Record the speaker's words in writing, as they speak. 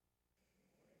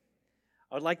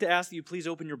I'd like to ask that you please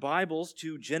open your Bibles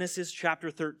to Genesis chapter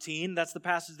 13. That's the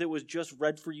passage that was just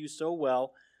read for you so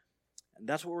well. And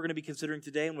that's what we're going to be considering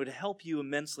today, and would help you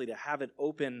immensely to have it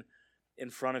open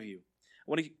in front of you.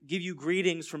 I want to give you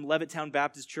greetings from Levittown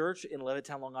Baptist Church in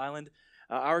Levittown, Long Island.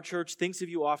 Our church thinks of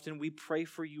you often. We pray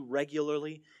for you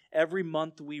regularly. Every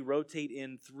month we rotate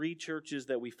in 3 churches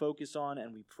that we focus on,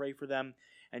 and we pray for them.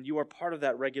 And you are part of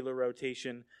that regular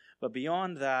rotation. But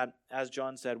beyond that, as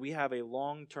John said, we have a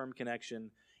long-term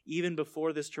connection. Even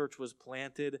before this church was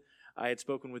planted, I had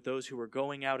spoken with those who were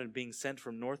going out and being sent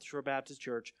from North Shore Baptist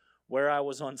Church, where I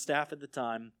was on staff at the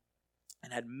time,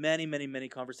 and had many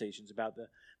conversations about the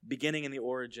beginning and the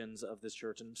origins of this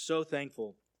church. And I'm so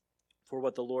thankful for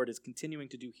what the Lord is continuing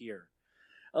to do here.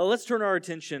 Let's turn our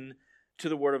attention to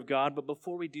the Word of God. But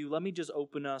before we do, let me just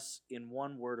open us in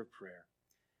one word of prayer.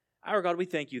 Our God, we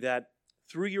thank you that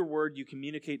through your Word you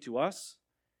communicate to us,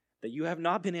 that you have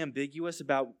not been ambiguous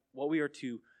about what we are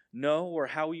to know or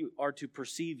how we are to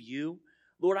perceive you.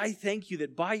 Lord, I thank you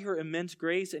that by your immense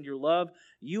grace and your love,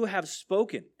 you have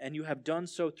spoken, and you have done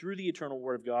so through the eternal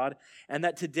Word of God, and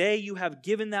that today you have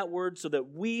given that Word so that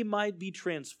we might be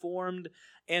transformed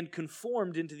and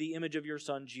conformed into the image of your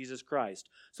Son, Jesus Christ.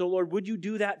 So, Lord, would you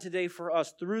do that today for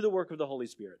us through the work of the Holy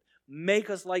Spirit? Make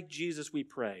us like Jesus, we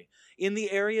pray. In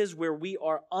the areas where we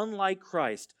are unlike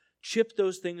Christ, chip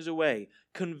those things away.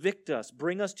 Convict us.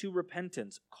 Bring us to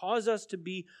repentance. Cause us to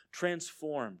be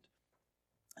transformed.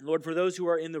 And Lord, for those who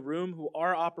are in the room who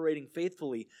are operating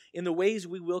faithfully in the ways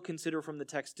we will consider from the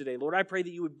text today, Lord, I pray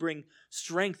that you would bring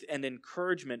strength and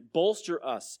encouragement, bolster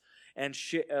us. And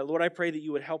Lord, I pray that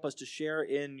you would help us to share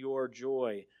in your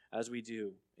joy as we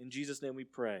do. In Jesus' name we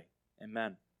pray.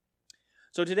 Amen.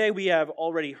 So today we have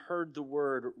already heard the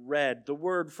word read, the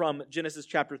word from Genesis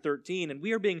chapter 13, and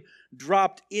we are being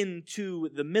dropped into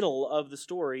the middle of the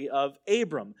story of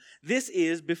Abram. This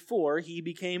is before he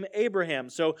became Abraham.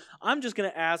 So I'm just going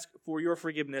to ask for your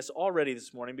forgiveness already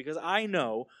this morning, because I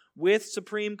know with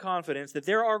supreme confidence that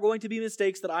there are going to be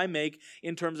mistakes that I make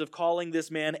in terms of calling this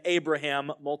man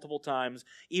Abraham multiple times,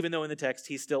 even though in the text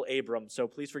he's still Abram. So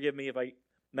please forgive me if I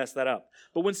mess that up.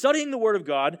 But when studying the Word of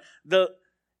God,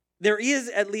 there is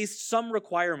at least some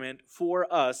requirement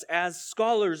for us as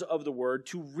scholars of the Word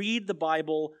to read the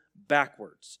Bible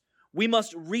backwards. We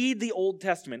must read the Old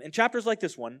Testament, and chapters like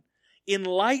this one, in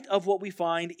light of what we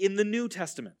find in the New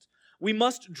Testament. We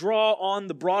must draw on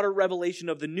the broader revelation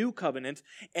of the New Covenant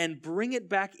and bring it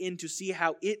back in to see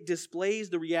how it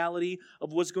displays the reality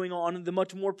of what's going on in the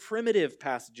much more primitive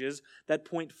passages that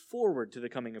point forward to the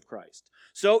coming of Christ.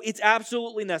 So it's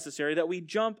absolutely necessary that we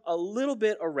jump a little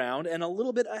bit around and a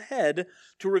little bit ahead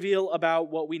to reveal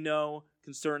about what we know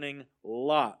concerning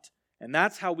Lot. And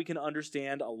that's how we can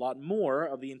understand a lot more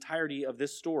of the entirety of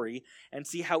this story and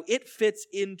see how it fits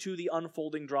into the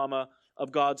unfolding drama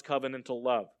of God's covenantal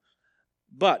love.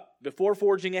 But before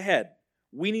forging ahead,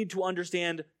 we need to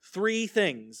understand 3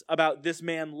 things about this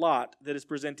man Lot that is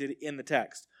presented in the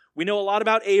text. We know a lot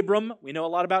about Abram. We know a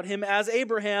lot about him as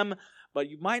Abraham, but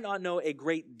you might not know a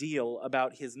great deal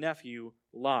about his nephew,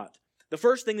 Lot. The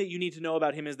first thing that you need to know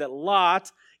about him is that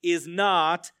Lot is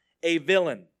not a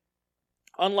villain.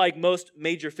 Unlike most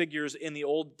major figures in the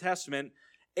Old Testament,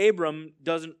 Abram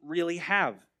doesn't really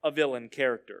have a villain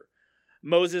character.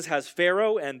 Moses has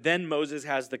Pharaoh, and then Moses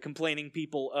has the complaining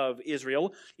people of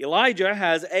Israel. Elijah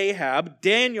has Ahab.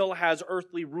 Daniel has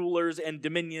earthly rulers and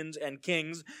dominions and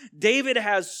kings. David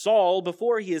has Saul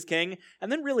before he is king,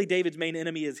 and then really David's main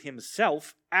enemy is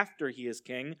himself after he is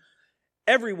king.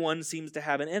 Everyone seems to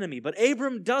have an enemy, but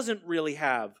Abram doesn't really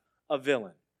have a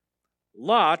villain.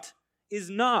 Lot is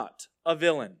not a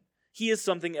villain. He is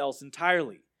something else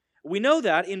entirely. We know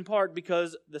that in part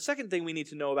because the second thing we need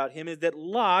to know about him is that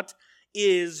Lot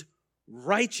is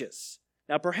righteous.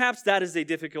 Now, perhaps that is a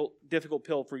difficult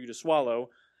pill for you to swallow.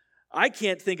 I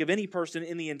can't think of any person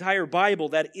in the entire Bible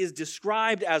that is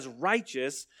described as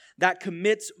righteous that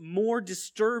commits more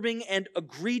disturbing and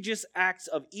egregious acts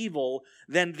of evil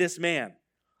than this man.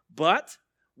 But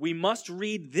we must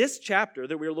read this chapter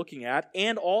that we are looking at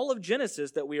and all of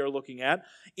Genesis that we are looking at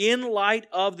in light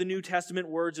of the New Testament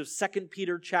words of 2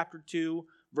 Peter chapter 2,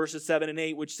 verses 7 and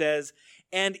 8, which says,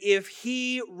 "And if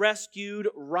he rescued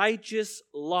righteous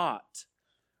Lot,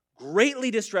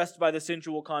 greatly distressed by the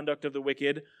sensual conduct of the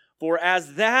wicked, for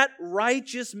as that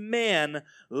righteous man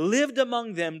lived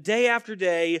among them day after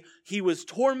day, he was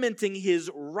tormenting his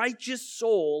righteous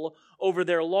soul over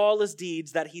their lawless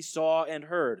deeds that he saw and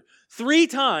heard." 3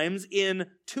 times in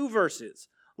 2 verses,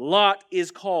 Lot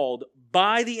is called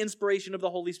by the inspiration of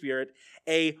the Holy Spirit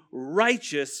a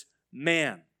righteous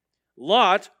man.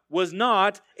 Lot was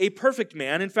not a perfect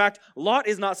man. In fact, Lot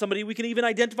is not somebody we can even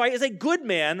identify as a good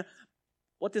man.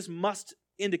 What this must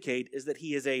indicate is that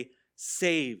he is a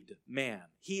saved man.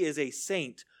 He is a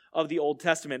saint of the Old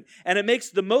Testament. And it makes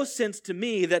the most sense to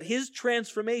me that his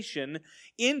transformation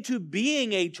into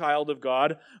being a child of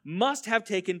God must have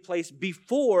taken place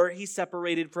before he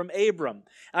separated from Abram.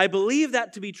 I believe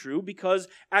that to be true because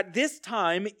at this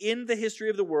time in the history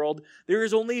of the world, there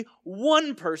is only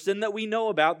one person that we know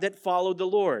about that followed the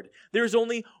Lord. There is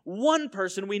only one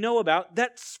person we know about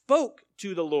that spoke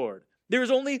to the Lord. There is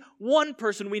only one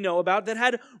person we know about that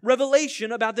had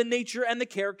revelation about the nature and the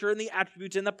character and the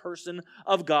attributes and the person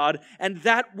of God, and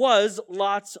that was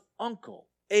Lot's uncle,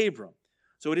 Abram.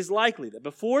 So it is likely that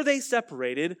before they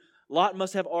separated, Lot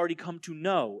must have already come to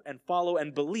know and follow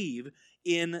and believe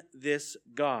in this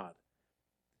God.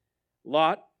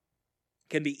 Lot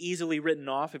can be easily written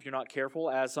off, if you're not careful,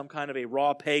 as some kind of a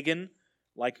raw pagan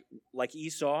like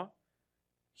Esau.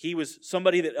 He was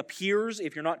somebody that appears,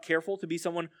 if you're not careful, to be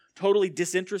someone totally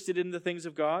disinterested in the things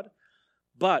of God.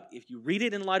 But if you read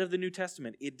it in light of the New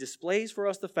Testament, it displays for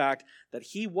us the fact that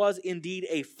he was indeed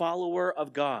a follower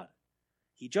of God.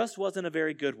 He just wasn't a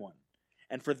very good one.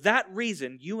 And for that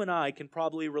reason, you and I can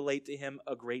probably relate to him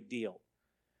a great deal.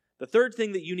 The third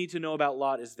thing that you need to know about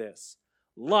Lot is this.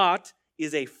 Lot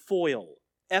is a foil.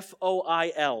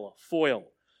 F-O-I-L, foil.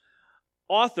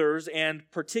 Authors, and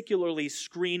particularly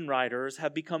screenwriters,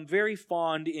 have become very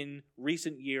fond in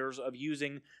recent years of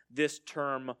using this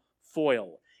term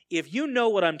foil. If you know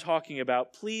what I'm talking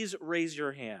about, please raise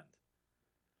your hand.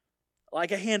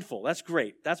 Like a handful, that's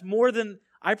great. That's more than...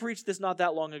 I preached this not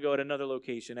that long ago at another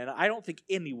location, and I don't think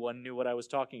anyone knew what I was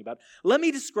talking about. Let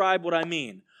me describe what I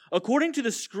mean. According to the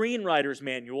Screenwriter's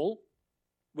Manual,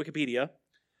 Wikipedia,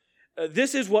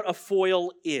 this is what a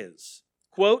foil is.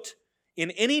 Quote,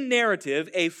 in any narrative,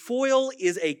 a foil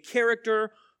is a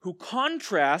character who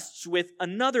contrasts with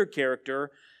another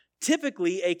character,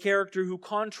 typically a character who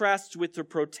contrasts with the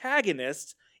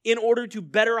protagonist in order to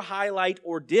better highlight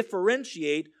or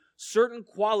differentiate certain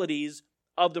qualities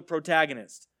of the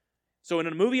protagonist. So in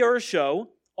a movie or a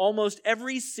show, almost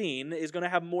every scene is going to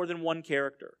have more than one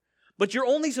character. But you're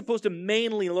only supposed to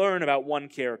mainly learn about one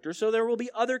character, so there will be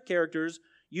other characters,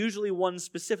 usually one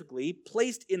specifically,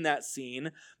 placed in that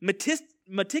scene,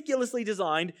 meticulously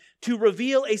designed to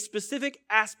reveal a specific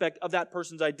aspect of that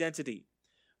person's identity.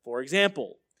 For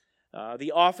example,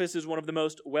 The Office is one of the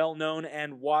most well-known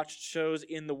and watched shows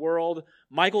in the world.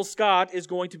 Michael Scott is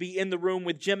going to be in the room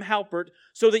with Jim Halpert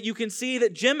so that you can see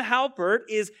that Jim Halpert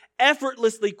is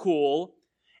effortlessly cool,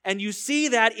 and you see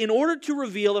that in order to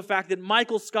reveal the fact that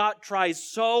Michael Scott tries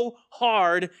so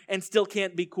hard and still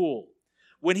can't be cool.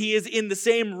 When he is in the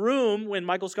same room, when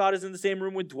Michael Scott is in the same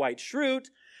room with Dwight Schrute,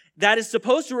 that is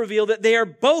supposed to reveal that they are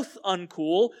both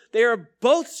uncool, they are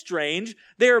both strange,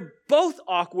 they are both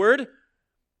awkward,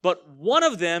 but one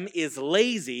of them is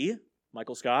lazy,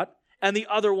 Michael Scott, and the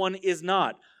other one is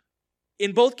not.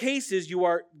 In both cases, you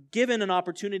are given an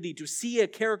opportunity to see a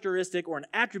characteristic or an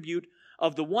attribute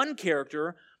of the one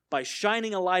character by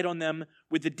shining a light on them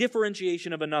with the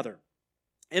differentiation of another.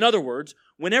 In other words,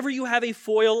 whenever you have a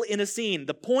foil in a scene,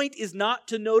 the point is not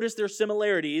to notice their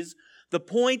similarities. The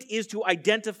point is to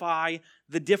identify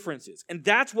the differences. And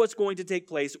that's what's going to take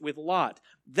place with Lot.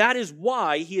 That is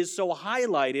why he is so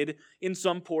highlighted in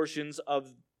some portions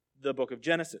of the book of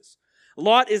Genesis.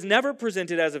 Lot is never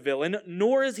presented as a villain,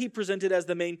 nor is he presented as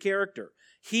the main character.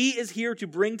 He is here to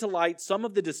bring to light some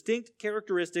of the distinct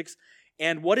characteristics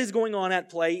and what is going on at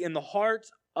play in the heart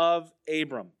of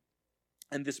Abram.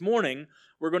 And this morning,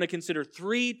 we're going to consider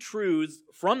three truths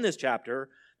from this chapter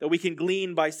that we can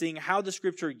glean by seeing how the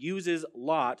Scripture uses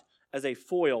Lot as a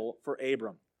foil for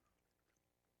Abram.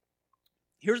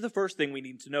 Here's the first thing we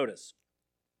need to notice.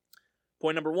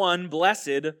 Point number one,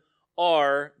 blessed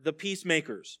are the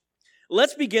peacemakers.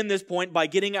 Let's begin this point by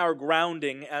getting our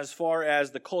grounding as far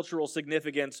as the cultural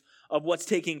significance of what's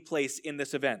taking place in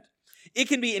this event. It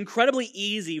can be incredibly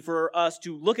easy for us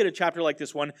to look at a chapter like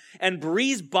this one and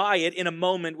breeze by it in a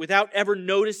moment without ever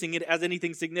noticing it as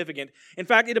anything significant. In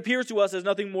fact, it appears to us as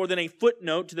nothing more than a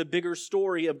footnote to the bigger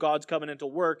story of God's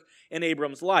covenantal work in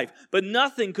Abram's life. But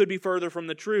nothing could be further from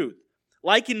the truth.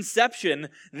 Like conception,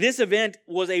 this event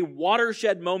was a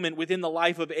watershed moment within the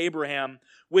life of Abraham,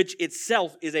 which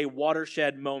itself is a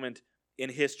watershed moment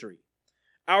in history.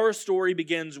 Our story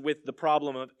begins with the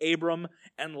problem of Abram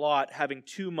and Lot having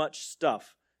too much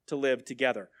stuff to live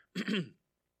together.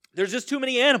 There's just too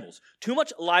many animals, too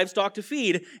much livestock to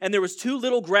feed, and there was too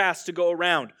little grass to go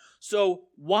around. So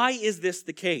why is this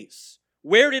the case?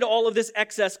 Where did all of this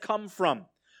excess come from?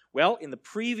 Well, in the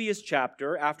previous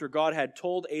chapter, after God had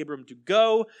told Abram to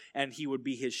go and he would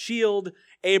be his shield,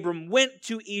 Abram went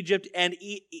to Egypt and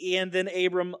then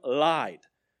Abram lied.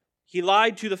 He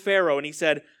lied to the Pharaoh and he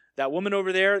said, "That woman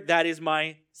over there, that is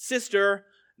my sister,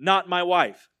 not my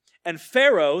wife." And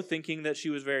Pharaoh, thinking that she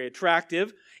was very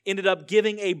attractive, ended up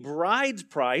giving a bride's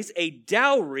price, a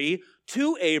dowry,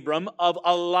 to Abram of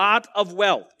a lot of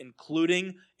wealth,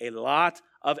 including a lot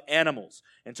of animals.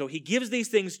 And so he gives these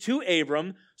things to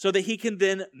Abram so that he can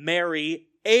then marry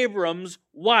Abram's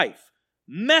wife.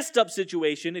 Messed up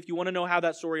situation. If you want to know how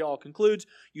that story all concludes,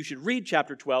 you should read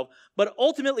chapter 12. But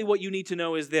ultimately what you need to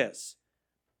know is this.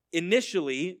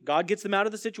 Initially, God gets them out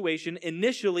of the situation.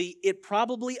 Initially, it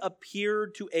probably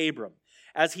appeared to Abram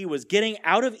as he was getting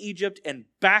out of Egypt and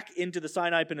back into the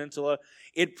Sinai Peninsula,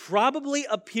 it probably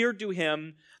appeared to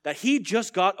him that he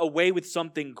just got away with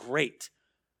something great.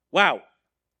 Wow.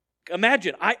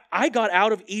 Imagine, I got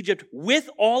out of Egypt with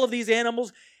all of these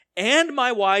animals and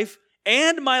my wife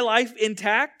and my life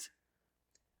intact.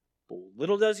 But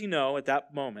little does he know at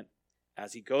that moment,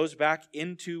 as he goes back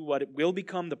into what it will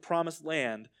become the promised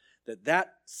land,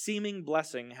 that seeming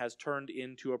blessing has turned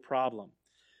into a problem.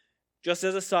 Just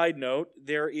as a side note,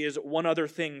 there is one other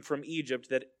thing from Egypt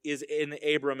that is in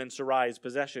Abram and Sarai's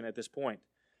possession at this point.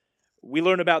 We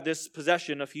learn about this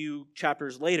possession a few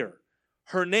chapters later.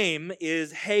 Her name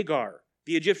is Hagar,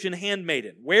 the Egyptian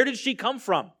handmaiden. Where did she come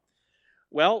from?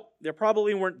 Well, there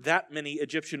probably weren't that many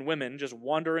Egyptian women just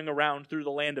wandering around through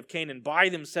the land of Canaan by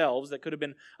themselves that could have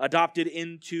been adopted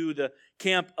into the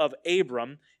camp of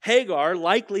Abram. Hagar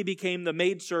likely became the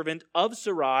maidservant of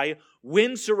Sarai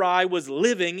when Sarai was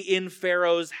living in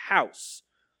Pharaoh's house.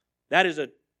 That is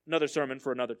another sermon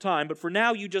for another time, but for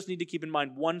now you just need to keep in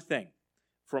mind one thing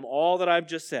from all that I've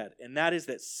just said, and that is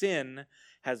that sin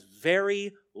has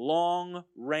very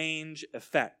long-range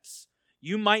effects.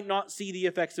 You might not see the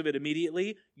effects of it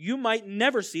immediately. You might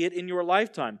never see it in your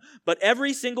lifetime. But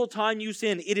every single time you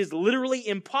sin, it is literally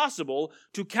impossible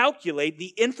to calculate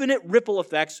the infinite ripple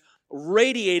effects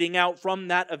radiating out from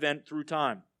that event through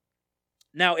time.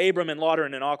 Now, Abram and Lot are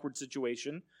in an awkward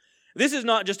situation. This is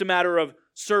not just a matter of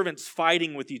servants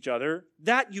fighting with each other.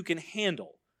 That you can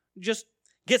handle. Just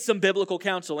get some biblical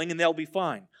counseling and they'll be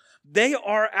fine. They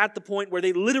are at the point where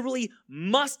they literally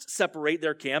must separate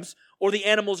their camps or the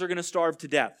animals are going to starve to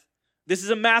death. This is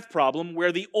a math problem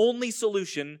where the only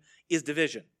solution is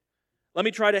division. Let me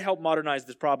try to help modernize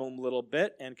this problem a little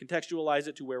bit and contextualize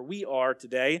it to where we are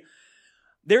today.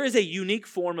 There is a unique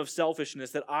form of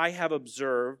selfishness that I have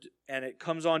observed, and it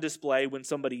comes on display when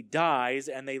somebody dies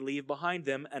and they leave behind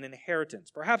them an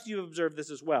inheritance. Perhaps you've observed this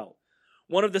as well.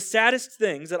 One of the saddest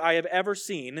things that I have ever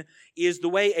seen is the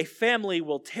way a family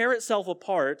will tear itself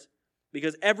apart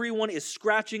because everyone is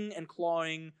scratching and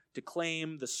clawing to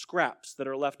claim the scraps that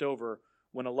are left over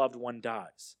when a loved one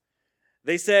dies.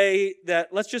 They say that,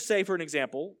 let's just say for an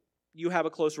example, you have a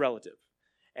close relative,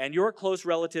 and your close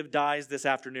relative dies this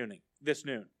afternoon.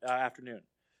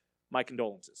 My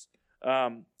condolences.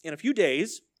 In a few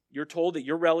days, you're told that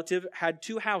your relative had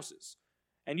 2 houses,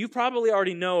 and you probably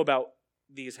already know about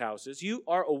these houses. You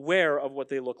are aware of what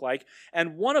they look like,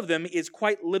 and one of them is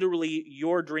quite literally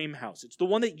your dream house. It's the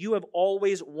one that you have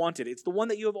always wanted. It's the one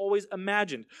that you have always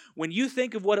imagined. When you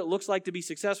think of what it looks like to be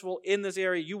successful in this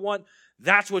area you want,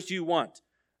 that's what you want.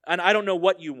 And I don't know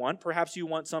what you want. Perhaps you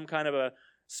want some kind of a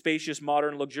spacious,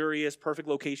 modern, luxurious, perfect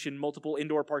location, multiple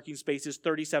indoor parking spaces,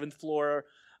 37th floor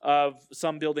of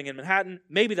some building in Manhattan.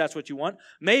 Maybe that's what you want.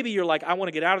 Maybe you're like, I want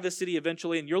to get out of this city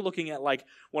eventually, and you're looking at like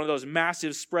one of those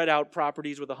massive spread out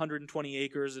properties with 120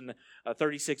 acres and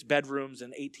 36 bedrooms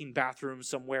and 18 bathrooms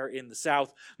somewhere in the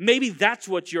South. Maybe that's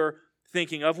what you're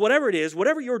thinking of. Whatever it is,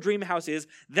 whatever your dream house is,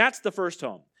 that's the first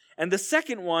home. And the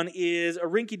second one is a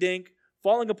rinky-dink,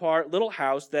 falling apart little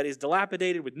house that is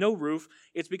dilapidated with no roof.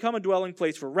 It's become a dwelling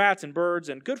place for rats and birds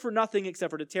and good for nothing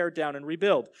except for to tear it down and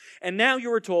rebuild. And now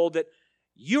you are told that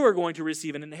you are going to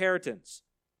receive an inheritance.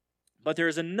 But there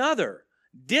is another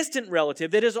distant relative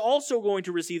that is also going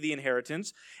to receive the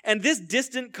inheritance. And this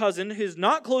distant cousin, who is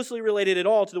not closely related at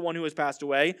all to the one who has passed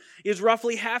away, is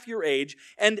roughly half your age.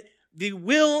 And the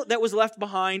will that was left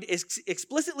behind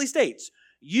explicitly states,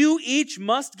 you each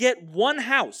must get 1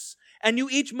 house. And you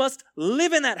each must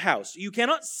live in that house. You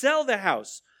cannot sell the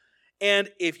house.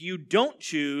 And if you don't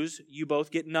choose, you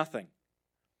both get nothing.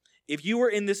 If you were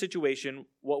in this situation,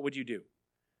 what would you do?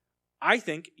 I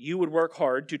think you would work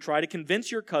hard to try to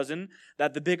convince your cousin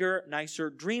that the bigger, nicer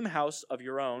dream house of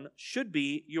your own should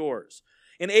be yours.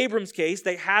 In Abram's case,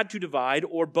 they had to divide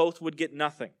or both would get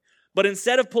nothing. But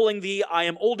instead of pulling the I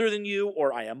am older than you,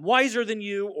 or I am wiser than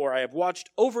you, or I have watched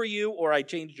over you, or I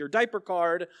changed your diaper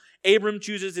card, Abram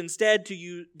chooses instead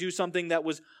to do something that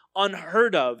was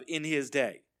unheard of in his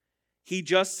day. He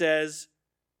just says,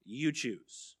 you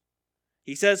choose.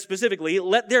 He says specifically,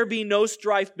 let there be no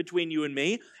strife between you and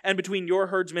me, and between your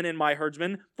herdsmen and my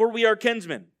herdsmen, for we are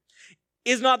kinsmen.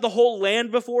 Is not the whole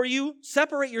land before you?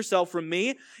 Separate yourself from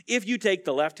me. If you take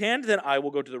the left hand, then I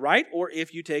will go to the right, or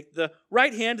if you take the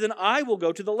right hand, then I will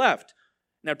go to the left.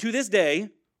 Now, to this day,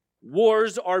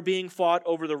 wars are being fought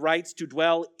over the rights to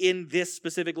dwell in this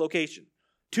specific location.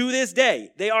 To this day,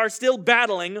 they are still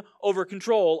battling over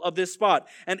control of this spot.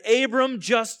 And Abram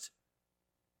just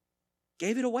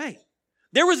gave it away.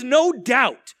 There was no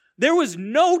doubt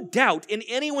in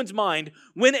anyone's mind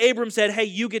when Abram said, hey,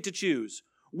 you get to choose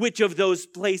which of those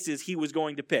places he was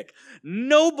going to pick.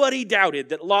 Nobody doubted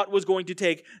that Lot was going to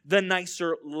take the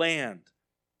nicer land.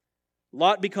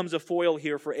 Lot becomes a foil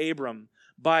here for Abram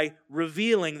by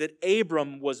revealing that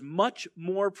Abram was much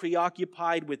more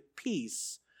preoccupied with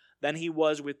peace than he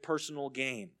was with personal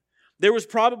gain. There was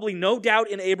probably no doubt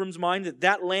in Abram's mind that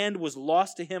that land was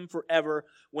lost to him forever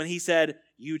when he said,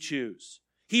 you choose.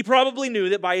 He probably knew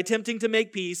that by attempting to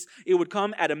make peace, it would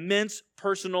come at immense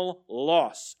personal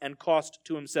loss and cost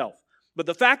to himself. But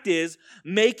the fact is,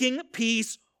 making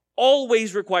peace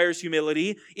always requires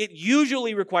humility. It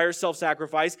usually requires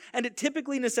self-sacrifice, and it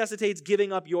typically necessitates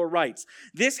giving up your rights.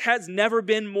 This has never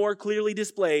been more clearly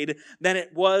displayed than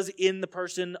it was in the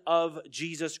person of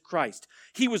Jesus Christ.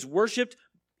 He was worshipped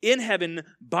in heaven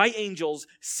by angels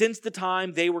since the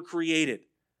time they were created.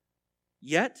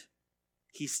 Yet,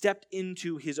 he stepped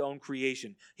into his own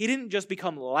creation. He didn't just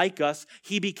become like us,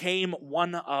 he became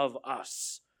one of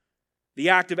us. The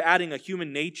act of adding a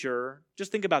human nature, just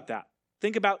think about that.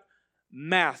 Think about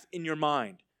math in your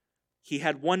mind. He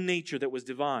had one nature that was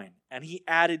divine, and he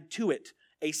added to it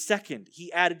a second.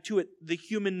 He added to it the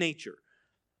human nature.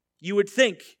 You would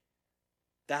think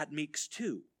that makes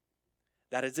two.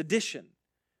 That is addition.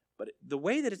 But the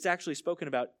way that it's actually spoken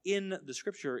about in the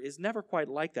Scripture is never quite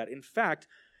like that. In fact,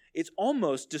 it's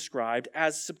almost described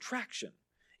as subtraction.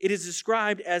 It is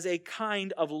described as a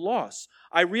kind of loss.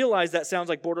 I realize that sounds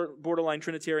like borderline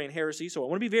Trinitarian heresy, so I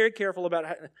want to be very careful about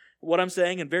what I'm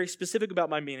saying and very specific about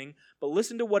my meaning, but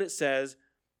listen to what it says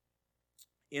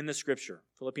in the Scripture,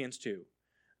 Philippians 2.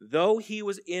 Though he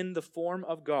was in the form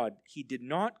of God, he did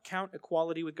not count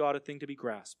equality with God a thing to be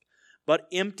grasped, but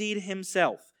emptied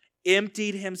himself,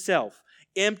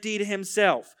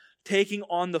 taking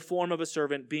on the form of a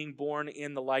servant, being born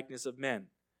in the likeness of men.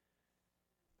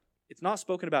 It's not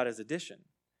spoken about as addition.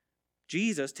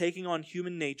 Jesus taking on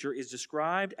human nature is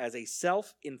described as a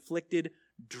self-inflicted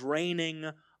draining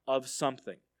of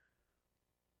something.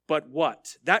 But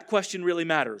what? That question really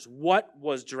matters. What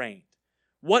was drained?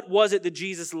 What was it that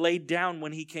Jesus laid down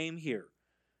when he came here?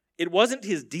 It wasn't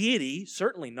his deity,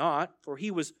 certainly not, for he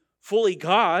was fully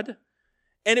God.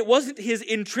 And it wasn't his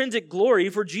intrinsic glory,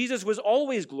 for Jesus was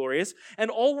always glorious and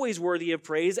always worthy of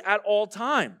praise at all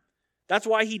time. That's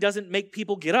why he doesn't make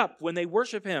people get up when they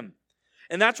worship him.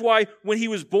 And that's why when he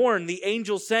was born, the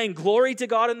angels sang, "Glory to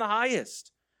God in the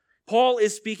highest." Paul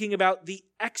is speaking about the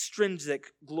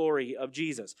extrinsic glory of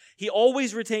Jesus. He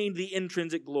always retained the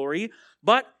intrinsic glory,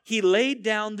 but he laid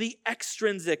down the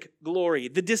extrinsic glory,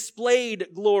 the displayed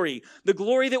glory, the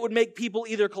glory that would make people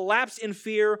either collapse in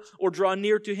fear or draw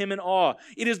near to him in awe.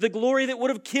 It is the glory that would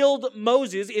have killed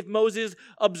Moses if Moses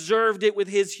observed it with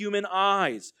his human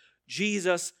eyes.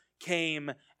 Jesus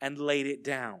came and laid it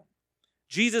down.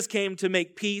 Jesus came to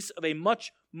make peace of a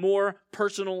much more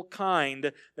personal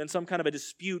kind than some kind of a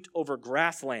dispute over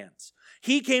grasslands.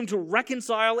 He came to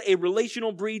reconcile a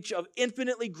relational breach of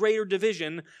infinitely greater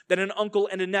division than an uncle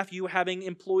and a nephew having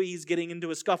employees getting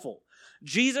into a scuffle.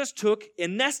 Jesus took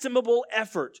inestimable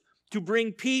effort to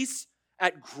bring peace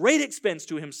at great expense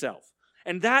to himself.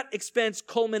 And that expense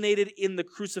culminated in the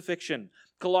crucifixion.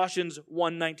 Colossians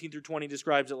 1:19-20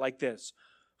 describes it like this.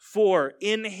 For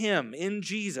in him, in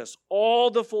Jesus,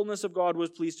 all the fullness of God was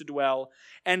pleased to dwell,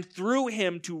 and through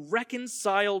him to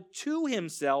reconcile to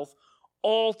himself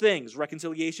all things.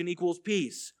 Reconciliation equals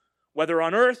peace, whether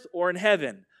on earth or in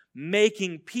heaven.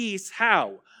 Making peace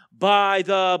how? By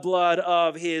the blood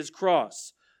of his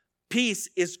cross. Peace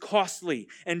is costly,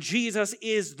 and Jesus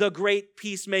is the great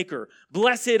peacemaker.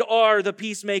 Blessed are the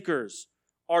peacemakers.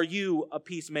 Are you a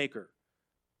peacemaker?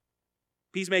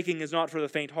 Peacemaking is not for the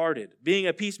faint-hearted. Being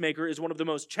a peacemaker is one of the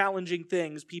most challenging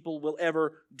things people will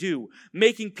ever do.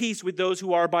 Making peace with those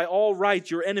who are by all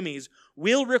rights your enemies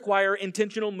will require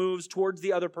intentional moves towards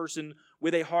the other person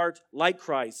with a heart like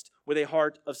Christ, with a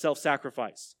heart of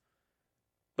self-sacrifice.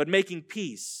 But making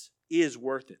peace is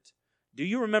worth it. Do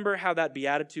you remember how that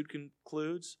beatitude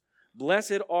concludes?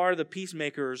 Blessed are the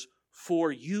peacemakers,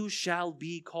 for you shall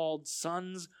be called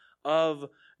sons of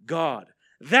God.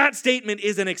 That statement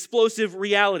is an explosive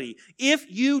reality. If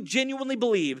you genuinely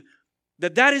believe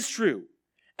that that is true,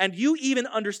 and you even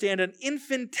understand an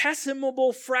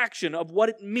infinitesimal fraction of what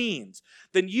it means,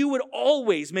 then you would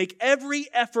always make every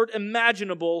effort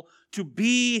imaginable to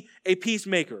be a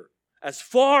peacemaker, as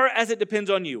far as it depends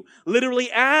on you.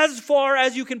 Literally, as far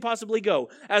as you can possibly go.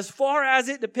 As far as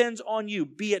it depends on you,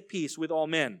 be at peace with all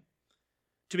men.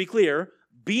 To be clear,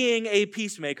 being a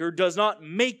peacemaker does not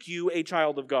make you a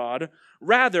child of God.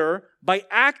 Rather, by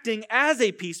acting as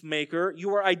a peacemaker, you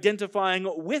are identifying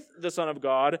with the Son of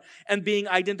God and being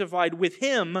identified with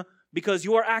Him because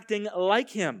you are acting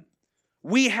like Him.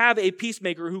 We have a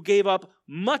peacemaker who gave up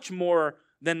much more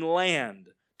than land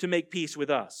to make peace with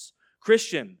us.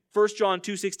 Christian, 1 John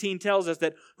 2:16 tells us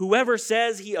that whoever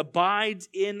says he abides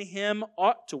in Him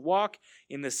ought to walk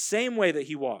in the same way that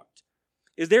He walked.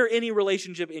 Is there any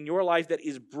relationship in your life that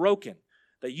is broken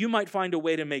that you might find a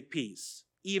way to make peace,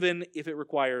 even if it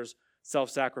requires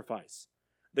self-sacrifice?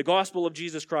 The gospel of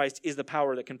Jesus Christ is the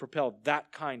power that can propel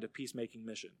that kind of peacemaking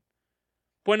mission.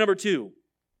 Point number 2,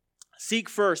 seek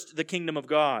first the kingdom of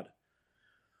God.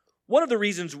 One of the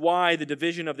reasons why the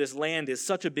division of this land is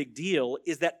such a big deal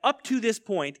is that up to this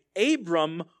point,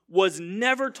 Abram was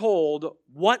never told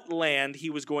what land he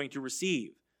was going to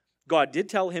receive. God did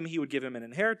tell him He would give him an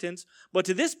inheritance, but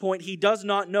to this point, he does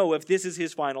not know if this is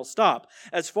his final stop.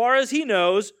 As far as he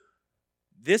knows,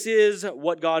 this is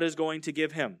what God is going to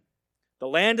give him. The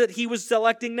land that he was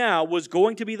selecting now was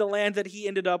going to be the land that he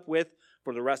ended up with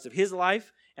for the rest of his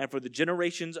life and for the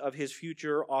generations of his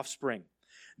future offspring.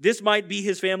 This might be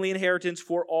his family inheritance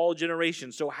for all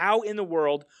generations. So how in the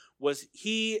world was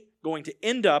he going to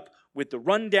end up with the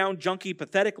rundown, junky,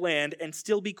 pathetic land and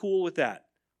still be cool with that?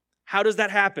 How does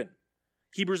that happen?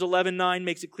 Hebrews 11:9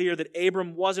 makes it clear that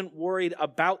Abram wasn't worried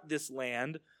about this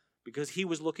land because he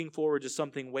was looking forward to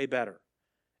something way better.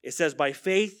 It says, by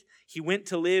faith, he went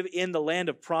to live in the land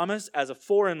of promise as a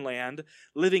foreign land,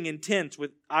 living in tents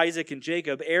with Isaac and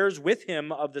Jacob, heirs with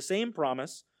him of the same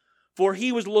promise. For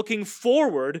he was looking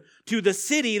forward to the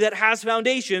city that has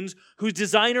foundations, whose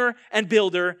designer and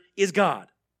builder is God.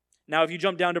 Now, if you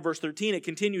jump down to verse 13, it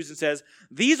continues and says,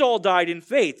 these all died in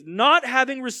faith, not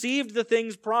having received the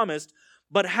things promised,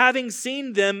 but having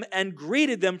seen them and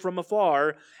greeted them from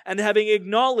afar, and having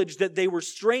acknowledged that they were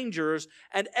strangers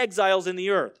and exiles in the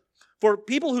earth. For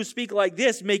people who speak like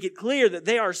this make it clear that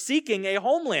they are seeking a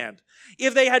homeland.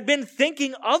 If they had been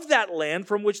thinking of that land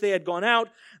from which they had gone out,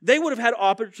 they would have had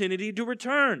opportunity to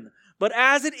return. But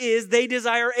as it is, they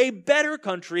desire a better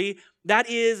country, that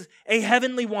is, a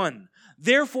heavenly one.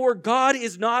 Therefore, God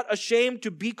is not ashamed to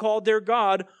be called their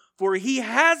God, for He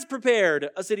has prepared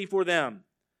a city for them.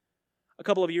 A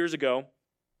couple of years ago,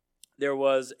 there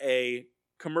was a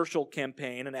commercial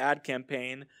campaign, an ad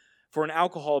campaign for an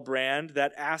alcohol brand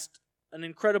that asked an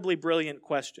incredibly brilliant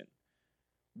question.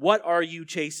 What are you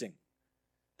chasing?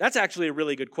 That's actually a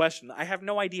really good question. I have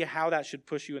no idea how that should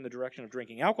push you in the direction of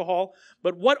drinking alcohol,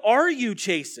 but what are you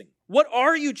chasing? What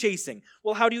are you chasing?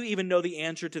 Well, how do you even know the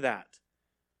answer to that?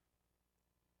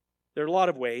 There are a lot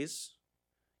of ways.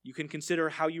 You can consider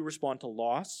how you respond to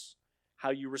loss, how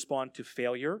you respond to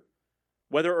failure,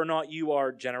 whether or not you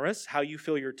are generous, how you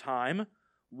fill your time.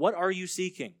 What are you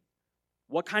seeking?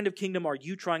 What kind of kingdom are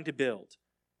you trying to build?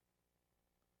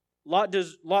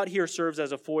 Lot here serves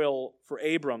as a foil for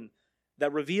Abram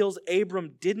that reveals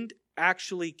Abram didn't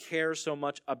actually care so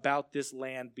much about this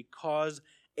land because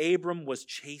Abram was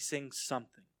chasing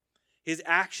something. His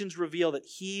actions reveal that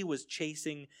he was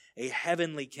chasing a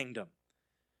heavenly kingdom.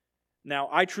 Now,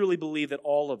 I truly believe that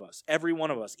all of us, every one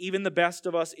of us, even the best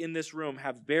of us in this room,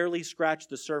 have barely scratched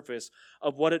the surface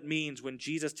of what it means when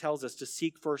Jesus tells us to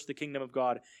seek first the kingdom of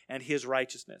God and His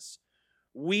righteousness.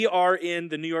 We are in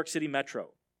the New York City metro.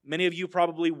 Many of you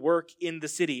probably work in the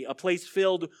city, a place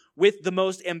filled with the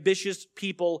most ambitious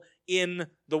people in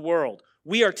the world.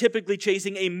 We are typically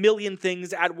chasing a million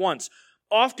things at once.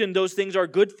 Often those things are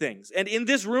good things. And in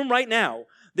this room right now,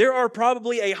 there are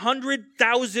probably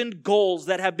 100,000 goals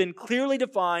that have been clearly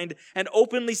defined and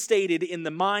openly stated in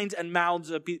the minds and mouths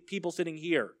of people sitting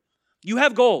here. You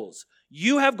have goals.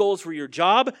 You have goals for your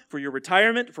job, for your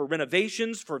retirement, for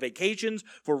renovations, for vacations,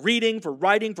 for reading, for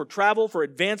writing, for travel, for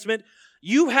advancement.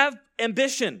 You have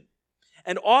ambition.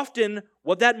 And often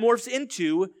what that morphs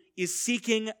into is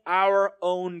seeking our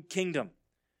own kingdom.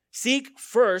 Seek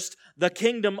first the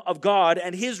kingdom of God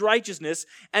and His righteousness,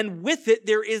 and with it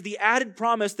there is the added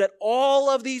promise that all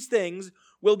of these things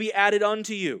will be added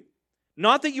unto you.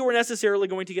 Not that you are necessarily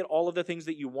going to get all of the things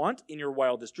that you want in your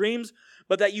wildest dreams,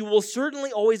 but that you will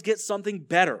certainly always get something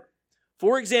better.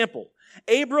 For example,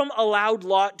 Abram allowed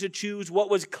Lot to choose what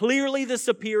was clearly the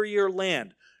superior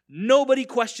land. Nobody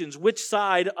questions which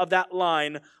side of that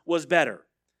line was better.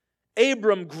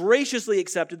 Abram graciously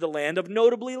accepted the land of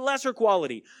notably lesser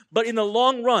quality, but in the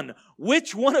long run,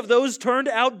 which one of those turned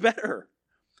out better?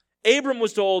 Abram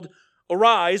was told,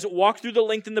 "Arise, walk through the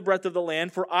length and the breadth of the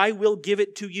land, for I will give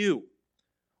it to you."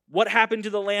 What happened to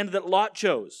the land that Lot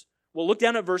chose? Well, look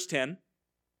down at verse 10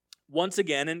 once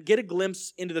again and get a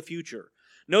glimpse into the future.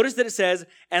 Notice that it says,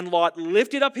 "And Lot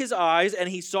lifted up his eyes, and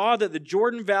he saw that the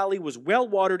Jordan Valley was well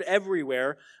watered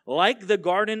everywhere, like the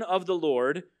garden of the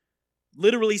Lord,"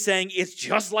 literally saying it's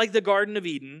just like the Garden of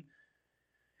Eden.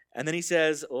 And then he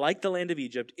says, "like the land of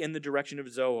Egypt, in the direction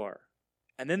of Zoar."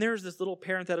 And then there's this little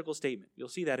parenthetical statement. You'll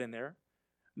see that in there.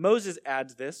 Moses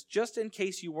adds this, just in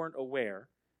case you weren't aware.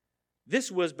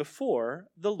 This was before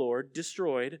the Lord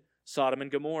destroyed Sodom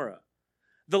and Gomorrah.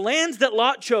 The lands that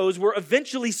Lot chose were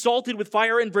eventually salted with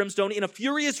fire and brimstone in a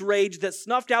furious rage that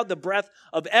snuffed out the breath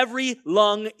of every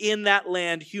lung in that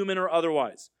land, human or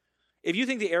otherwise. If you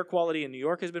think the air quality in New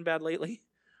York has been bad lately,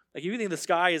 like if you think the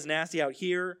sky is nasty out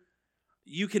here,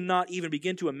 you cannot even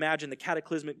begin to imagine the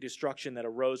cataclysmic destruction that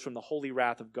arose from the holy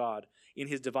wrath of God in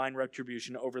his divine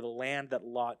retribution over the land that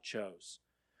Lot chose.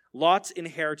 Lot's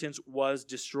inheritance was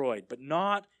destroyed, but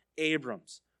not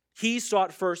Abram's. He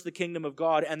sought first the kingdom of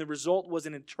God, and the result was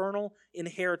an eternal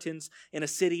inheritance in a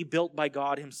city built by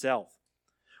God himself.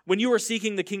 When you are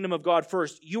seeking the kingdom of God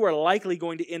first, you are likely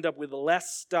going to end up with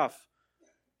less stuff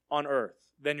on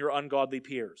earth than your ungodly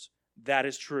peers. That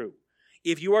is true.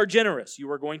 If you are generous, you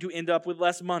are going to end up with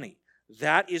less money.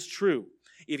 That is true.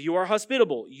 If you are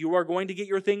hospitable, you are going to get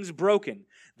your things broken.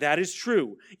 That is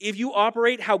true. If you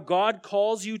operate how God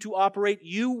calls you to operate,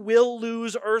 you will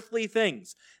lose earthly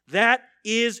things. That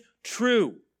is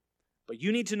true. But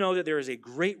you need to know that there is a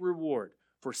great reward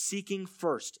for seeking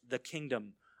first the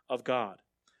kingdom of God.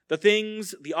 The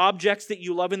things, the objects that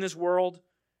you love in this world,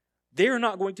 they are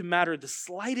not going to matter the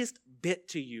slightest bit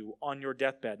to you on your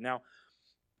deathbed. Now,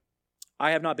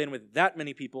 I have not been with that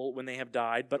many people when they have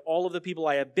died, but all of the people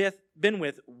I have been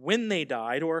with when they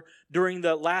died or during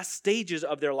the last stages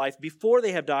of their life before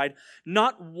they have died,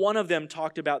 not one of them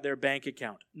talked about their bank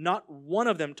account. Not one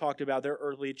of them talked about their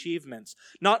earthly achievements.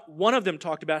 Not one of them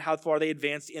talked about how far they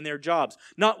advanced in their jobs.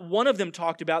 Not one of them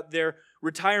talked about their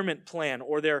retirement plan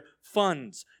or their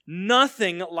funds.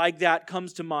 Nothing like that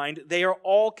comes to mind. They are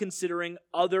all considering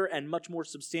other and much more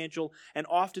substantial and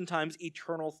oftentimes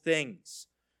eternal things.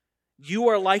 You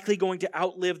are likely going to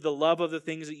outlive the love of the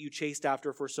things that you chased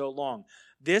after for so long.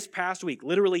 This past week,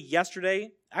 literally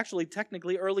yesterday, actually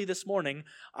technically early this morning,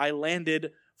 I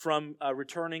landed from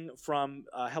returning from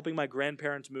helping my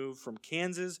grandparents move from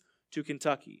Kansas to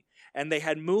Kentucky. And they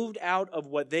had moved out of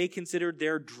what they considered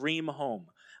their dream home.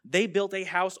 They built a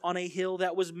house on a hill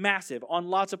that was massive, on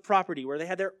lots of property, where they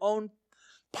had their own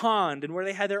pond and where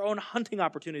they had their own hunting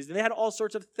opportunities, and they had all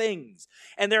sorts of things.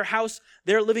 And their house,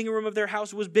 their living room of their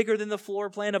house was bigger than the floor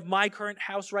plan of my current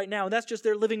house right now, and that's just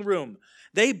their living room.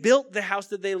 They built the house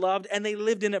that they loved, and they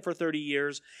lived in it for 30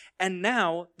 years, and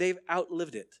now they've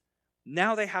outlived it.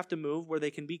 Now they have to move where they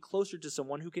can be closer to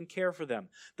someone who can care for them.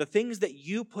 The things that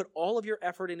you put all of your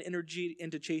effort and energy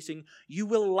into chasing, you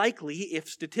will likely, if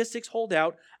statistics hold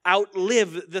out,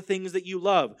 outlive the things that you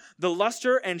love. The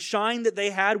luster and shine that they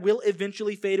had will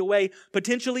eventually fade away,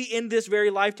 potentially in this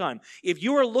very lifetime. If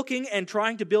you are looking and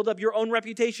trying to build up your own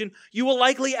reputation, you will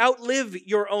likely outlive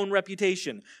your own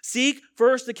reputation. Seek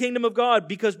first the kingdom of God,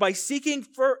 because by seeking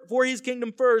for his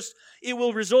kingdom first, it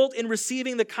will result in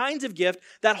receiving the kinds of gift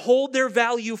that hold their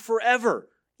value forever,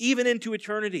 even into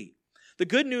eternity. The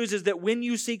good news is that when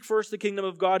you seek first the kingdom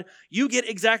of God, you get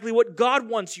exactly what God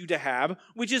wants you to have,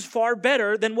 which is far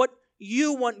better than what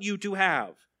you want you to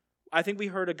have. I think we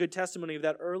heard a good testimony of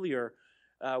that earlier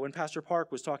when Pastor Park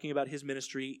was talking about his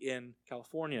ministry in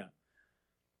California.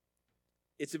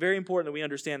 It's very important that we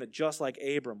understand that just like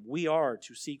Abram, we are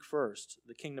to seek first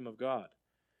the kingdom of God.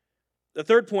 The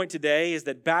third point today is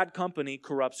that bad company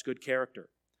corrupts good character.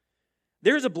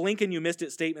 There's a blink and you missed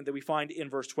it statement that we find in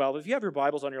verse 12. If you have your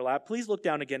Bibles on your lap, please look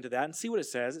down again to that and see what it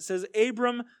says. It says,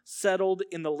 Abram settled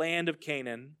in the land of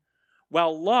Canaan,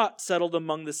 while Lot settled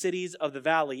among the cities of the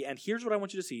valley. And here's what I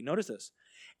want you to see. Notice this.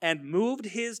 And moved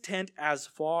his tent as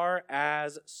far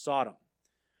as Sodom.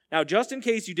 Now, just in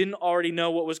case you didn't already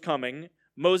know what was coming,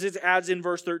 Moses adds in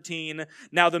verse 13,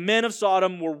 now the men of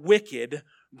Sodom were wicked,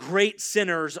 great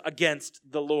sinners against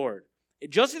the Lord.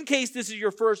 Just in case this is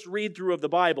your first read through of the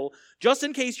Bible, just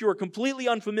in case you are completely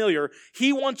unfamiliar,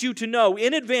 he wants you to know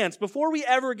in advance, before we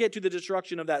ever get to the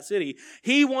destruction of that city,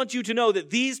 he wants you to know that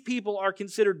these people are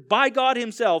considered by God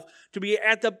himself to be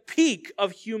at the peak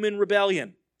of human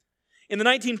rebellion. In the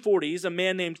 1940s, a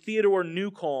man named Theodore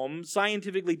Newcomb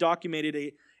scientifically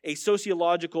documented a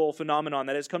sociological phenomenon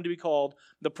that has come to be called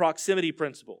the proximity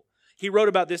principle. He wrote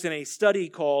about this in a study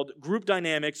called Group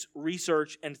Dynamics,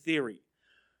 Research, and Theory.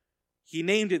 He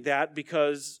named it that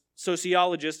because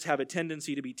sociologists have a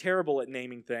tendency to be terrible at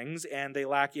naming things, and they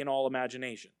lack in all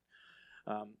imagination.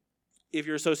 If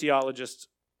you're a sociologist,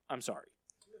 I'm sorry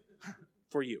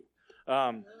for you.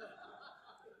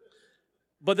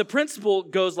 But the principle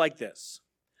goes like this.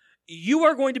 You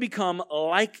are going to become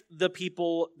like the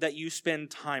people that you spend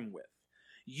time with.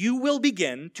 You will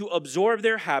begin to absorb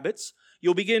their habits.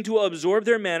 You'll begin to absorb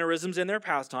their mannerisms and their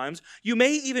pastimes. You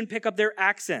may even pick up their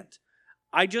accent.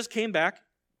 I just came back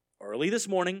early this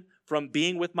morning from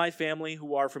being with my family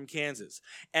who are from Kansas.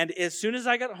 And as soon as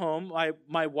I got home,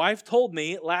 my wife told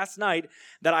me last night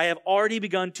that I have already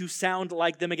begun to sound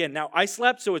like them again. Now, I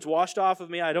slept, so it's washed off of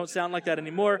me. I don't sound like that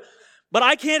anymore. But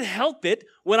I can't help it.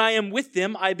 When I am with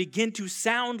them, I begin to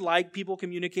sound like people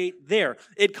communicate there.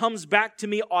 It comes back to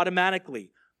me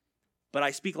automatically. But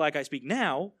I speak like I speak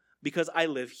now because I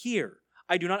live here.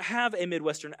 I do not have a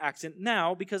Midwestern accent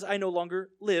now because I no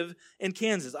longer live in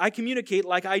Kansas. I communicate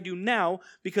like I do now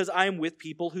because I am with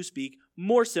people who speak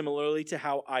more similarly to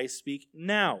how I speak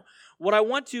now. What I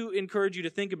want to encourage you to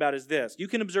think about is this. You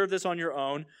can observe this on your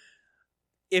own.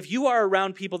 If you are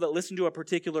around people that listen to a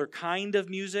particular kind of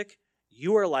music,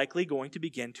 you are likely going to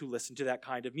begin to listen to that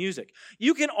kind of music.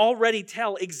 You can already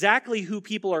tell exactly who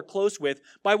people are close with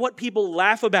by what people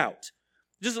laugh about.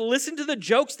 Just listen to the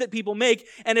jokes that people make,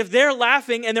 and if they're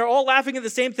laughing and they're all laughing at the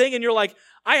same thing and you're like,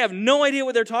 I have no idea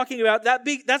what they're talking about,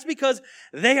 that's because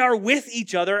they are with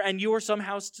each other and you are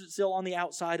somehow still on the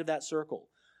outside of that circle.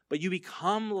 But you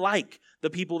become like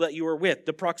the people that you are with.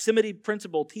 The proximity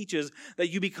principle teaches that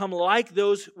you become like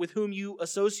those with whom you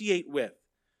associate with.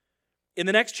 In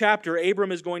the next chapter,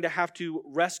 Abram is going to have to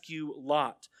rescue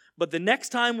Lot. But the next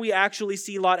time we actually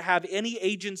see Lot have any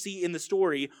agency in the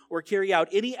story or carry out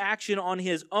any action on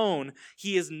his own,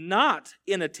 he is not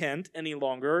in a tent any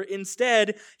longer.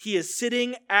 Instead, he is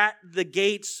sitting at the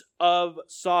gates of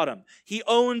Sodom. He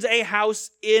owns a house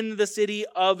in the city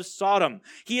of Sodom.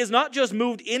 He has not just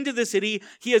moved into the city,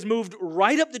 he has moved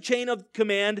right up the chain of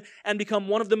command and become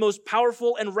one of the most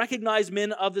powerful and recognized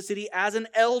men of the city as an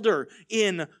elder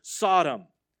in Sodom.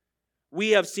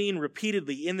 We have seen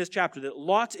repeatedly in this chapter that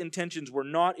Lot's intentions were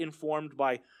not informed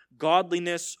by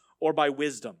godliness or by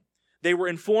wisdom. They were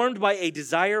informed by a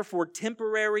desire for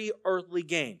temporary earthly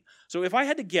gain. So if I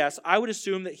had to guess, I would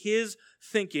assume that his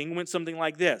thinking went something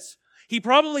like this. He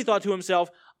probably thought to himself,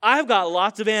 I've got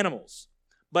lots of animals,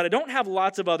 but I don't have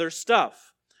lots of other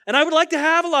stuff. And I would like to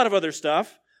have a lot of other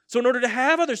stuff. So in order to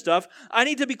have other stuff, I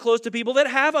need to be close to people that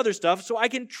have other stuff so I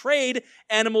can trade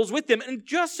animals with them. And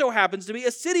just so happens to be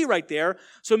a city right there.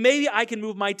 So maybe I can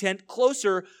move my tent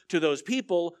closer to those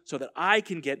people so that I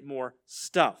can get more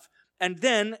stuff. And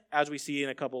then, as we see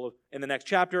in the next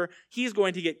chapter, he's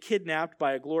going to get kidnapped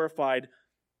by a glorified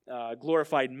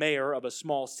mayor of a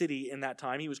small city in that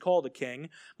time. He was called a king,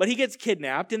 but he gets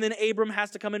kidnapped, and then Abram has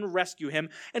to come and rescue him.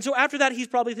 And so after that, he's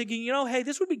probably thinking, hey,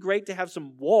 this would be great to have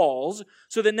some walls,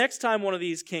 so that next time one of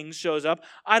these kings shows up,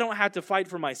 I don't have to fight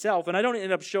for myself, and I don't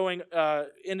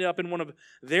end up in one of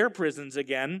their prisons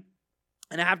again,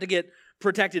 and I have to get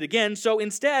protected again. So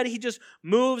instead, he just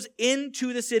moves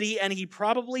into the city, and he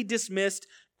probably dismissed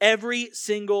every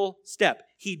single step.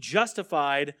 He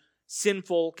justified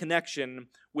sinful connection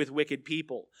with wicked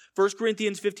people. 1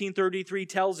 Corinthians 15:33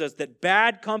 tells us that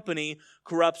bad company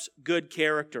corrupts good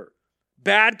character.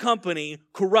 Bad company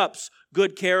corrupts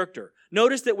good character.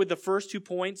 Notice that with the first 2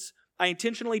 points, I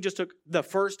intentionally just took the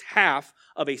first half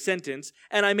of a sentence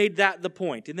and I made that the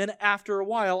point. And then after a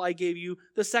while, I gave you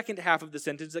the second half of the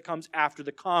sentence that comes after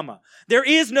the comma. There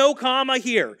is no comma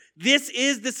here. This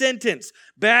is the sentence.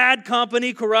 Bad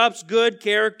company corrupts good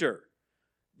character.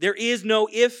 There is no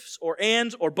ifs or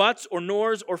ands or buts or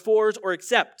nors or fors or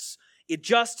excepts. It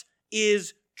just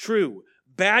is true.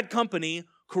 Bad company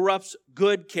corrupts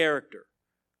good character.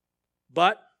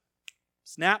 But,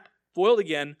 snap, foiled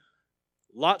again,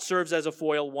 Lot serves as a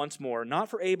foil once more, not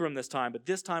for Abram this time, but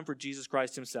this time for Jesus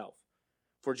Christ himself.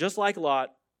 For just like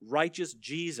Lot, righteous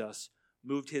Jesus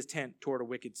moved his tent toward a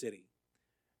wicked city.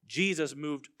 Jesus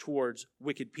moved towards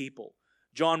wicked people.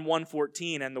 John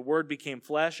 1:14, and the Word became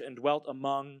flesh and dwelt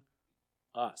among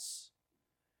us.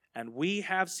 And we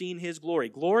have seen his glory.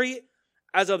 Glory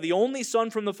as of the only Son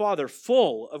from the Father,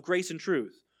 full of grace and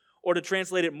truth. Or to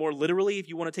translate it more literally, if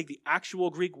you want to take the actual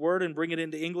Greek word and bring it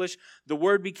into English, the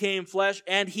Word became flesh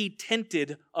and he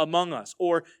tented among us,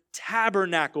 or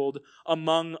tabernacled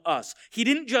among us. He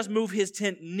didn't just move his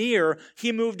tent near,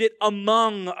 he moved it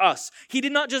among us. He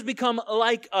did not just become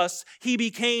like us, he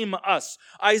became us.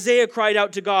 Isaiah cried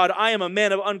out to God, I am a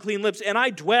man of unclean lips, and I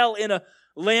dwell in a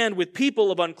land with people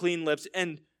of unclean lips.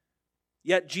 And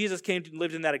yet Jesus came and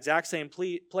lived in that exact same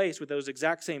place with those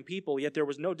exact same people, yet there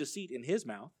was no deceit in his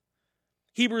mouth.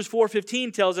 Hebrews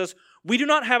 4:15 tells us, we do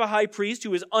not have a high priest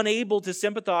who is unable to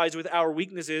sympathize with our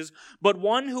weaknesses, but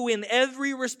one who in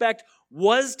every respect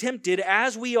was tempted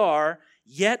as we are,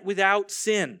 yet without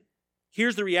sin.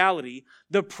 Here's the reality.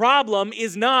 The problem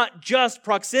is not just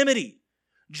proximity.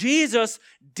 Jesus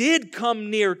did come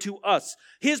near to us.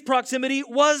 His proximity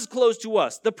was close to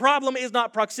us. The problem is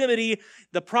not proximity.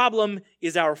 The problem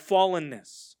is our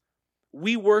fallenness.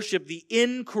 We worship the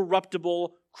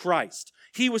incorruptible Christ.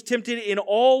 He was tempted in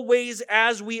all ways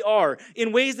as we are,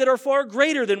 in ways that are far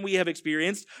greater than we have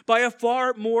experienced, by a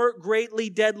far more greatly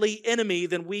deadly enemy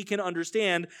than we can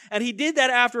understand. And he did that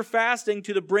after fasting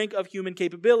to the brink of human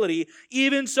capability.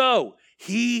 Even so,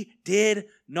 he did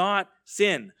not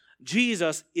sin.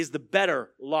 Jesus is the better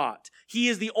lot. He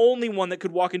is the only one that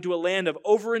could walk into a land of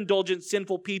overindulgent,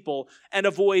 sinful people and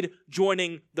avoid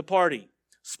joining the party.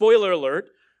 Spoiler alert,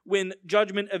 when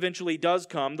judgment eventually does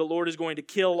come, the Lord is going to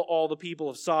kill all the people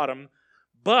of Sodom,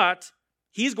 but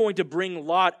he's going to bring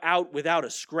Lot out without a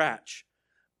scratch.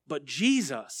 But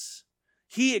Jesus,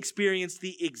 he experienced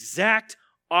the exact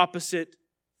opposite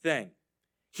thing.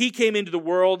 He came into the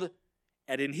world,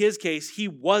 and in his case, he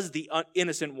was the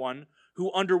innocent one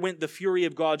who underwent the fury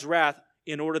of God's wrath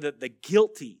in order that the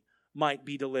guilty might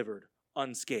be delivered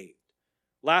unscathed.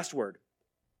 Last word.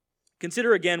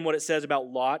 Consider again what it says about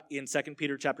Lot in 2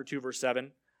 Peter chapter 2, verse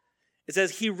 7. It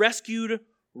says, he rescued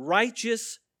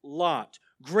righteous Lot,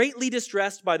 greatly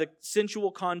distressed by the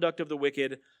sensual conduct of the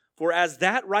wicked. For as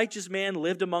that righteous man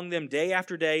lived among them day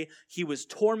after day, he was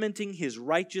tormenting his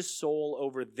righteous soul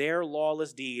over their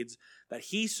lawless deeds that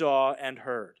he saw and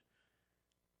heard.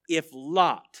 If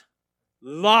Lot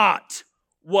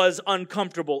was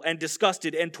uncomfortable and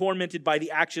disgusted and tormented by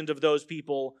the actions of those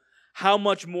people, how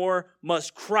much more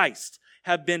must Christ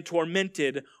have been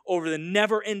tormented over the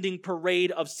never-ending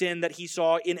parade of sin that he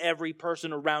saw in every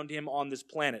person around him on this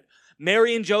planet?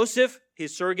 Mary and Joseph,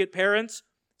 his surrogate parents,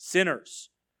 sinners.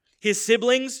 His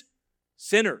siblings,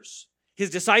 sinners. His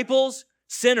disciples,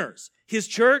 sinners. His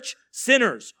church,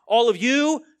 sinners. All of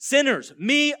you, sinners.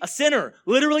 Me, a sinner.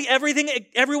 Literally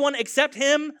everyone except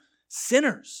him,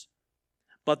 sinners.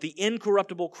 But the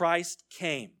incorruptible Christ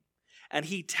came, and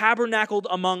he tabernacled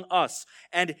among us,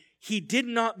 and he did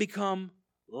not become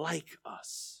like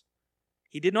us.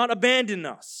 He did not abandon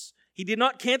us. He did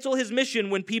not cancel his mission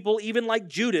when people, even like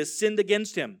Judas, sinned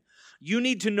against him. You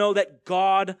need to know that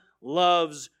God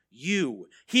loves you.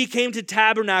 He came to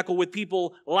tabernacle with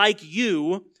people like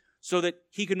you so that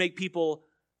he could make people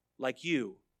like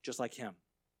you, just like him.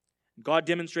 God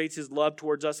demonstrates his love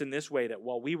towards us in this way, that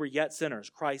while we were yet sinners,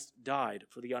 Christ died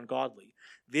for the ungodly.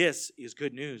 This is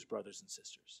good news, brothers and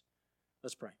sisters.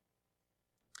 Let's pray.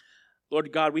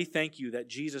 Lord God, we thank you that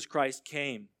Jesus Christ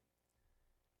came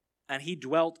and he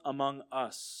dwelt among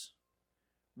us.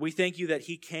 We thank you that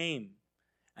he came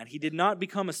and he did not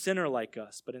become a sinner like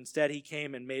us, but instead he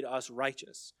came and made us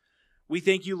righteous. We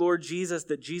thank you, Lord Jesus,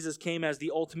 that Jesus came as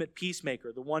the ultimate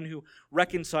peacemaker, the one who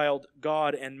reconciled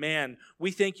God and man.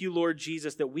 We thank you, Lord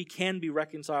Jesus, that we can be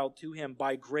reconciled to him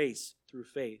by grace through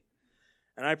faith.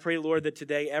 And I pray, Lord, that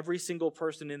today every single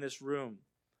person in this room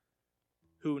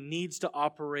who needs to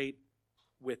operate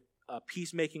with a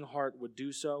peacemaking heart would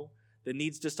do so, that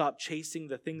needs to stop chasing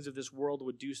the things of this world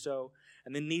would do so,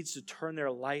 and then needs to turn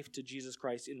their life to Jesus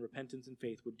Christ in repentance and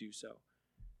faith would do so.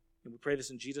 And we pray this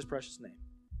in Jesus' precious name.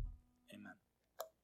 Amen.